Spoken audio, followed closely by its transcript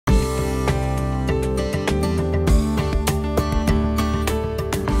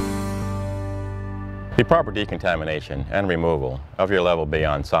The proper decontamination and removal of your Level B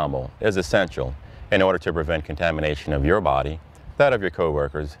ensemble is essential in order to prevent contamination of your body, that of your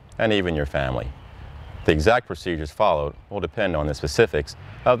coworkers, and even your family. The exact procedures followed will depend on the specifics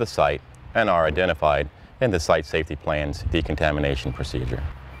of the site and are identified in the Site Safety Plan's Decontamination Procedure.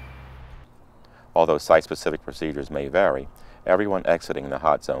 Although site-specific procedures may vary, everyone exiting the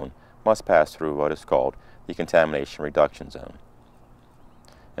hot zone must pass through what is called the Contamination Reduction Zone.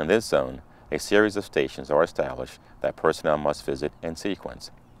 In this zone, a series of stations are established that personnel must visit in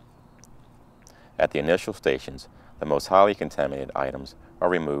sequence. At the initial stations, the most highly contaminated items are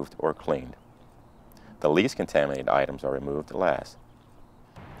removed or cleaned. The least contaminated items are removed last.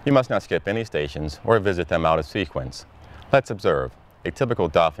 You must not skip any stations or visit them out of sequence. Let's observe a typical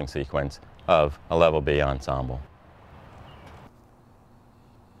doffing sequence of a Level B ensemble.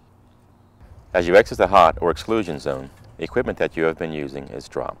 As you exit the hot or exclusion zone, equipment that you have been using is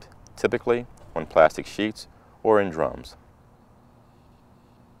dropped, typically on plastic sheets or in drums.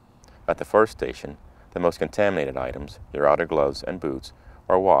 At the first station, the most contaminated items, your outer gloves and boots,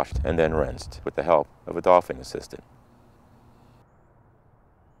 are washed and then rinsed with the help of a doffing assistant.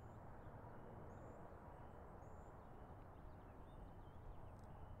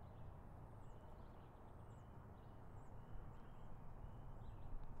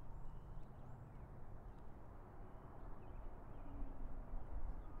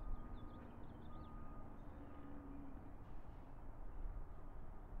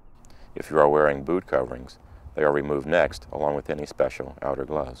 If you are wearing boot coverings, they are removed next, along with any special outer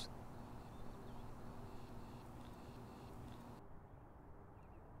gloves.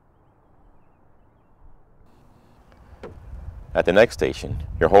 At the next station,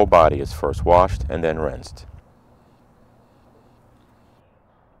 your whole body is first washed and then rinsed.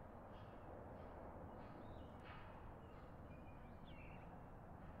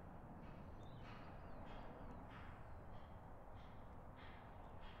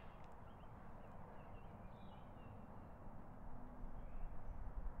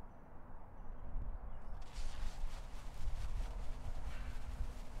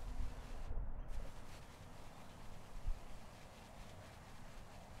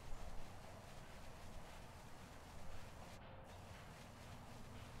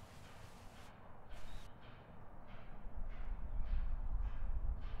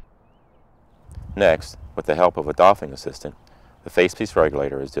 Next, with the help of a doffing assistant, the facepiece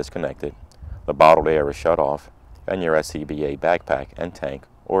regulator is disconnected, the bottled air is shut off, and your SCBA backpack and tank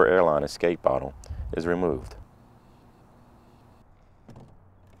or airline escape bottle is removed.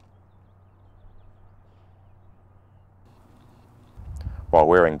 While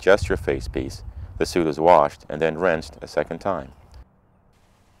wearing just your facepiece, the suit is washed and then rinsed a second time.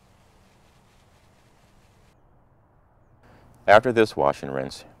 After this wash and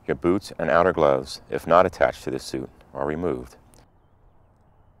rinse, your boots and outer gloves, if not attached to the suit, are removed.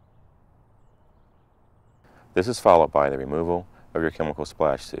 This is followed by the removal of your chemical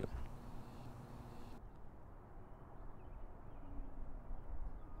splash suit.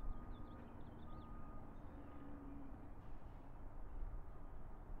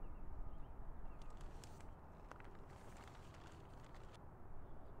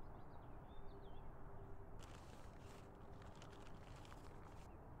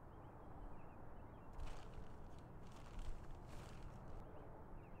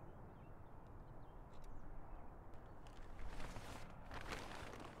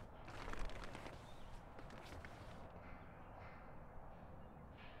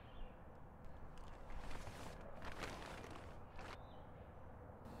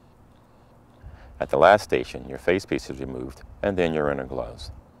 At the last station, your facepiece is removed, and then your inner gloves.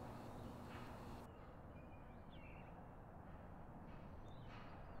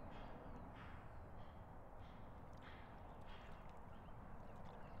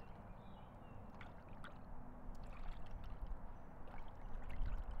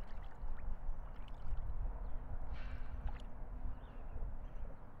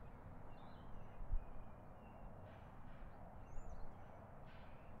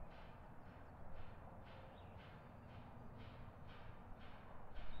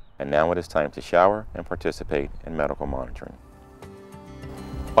 And now it is time to shower and participate in medical monitoring.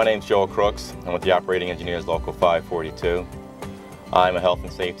 My name is Joel Crooks. I'm with the Operating Engineers Local 542. I'm a health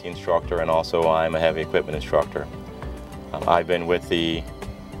and safety instructor, and also I'm a heavy equipment instructor. I've been with the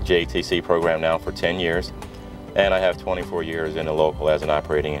JTC program now for 10 years, and I have 24 years in the local as an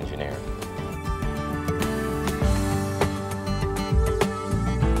operating engineer.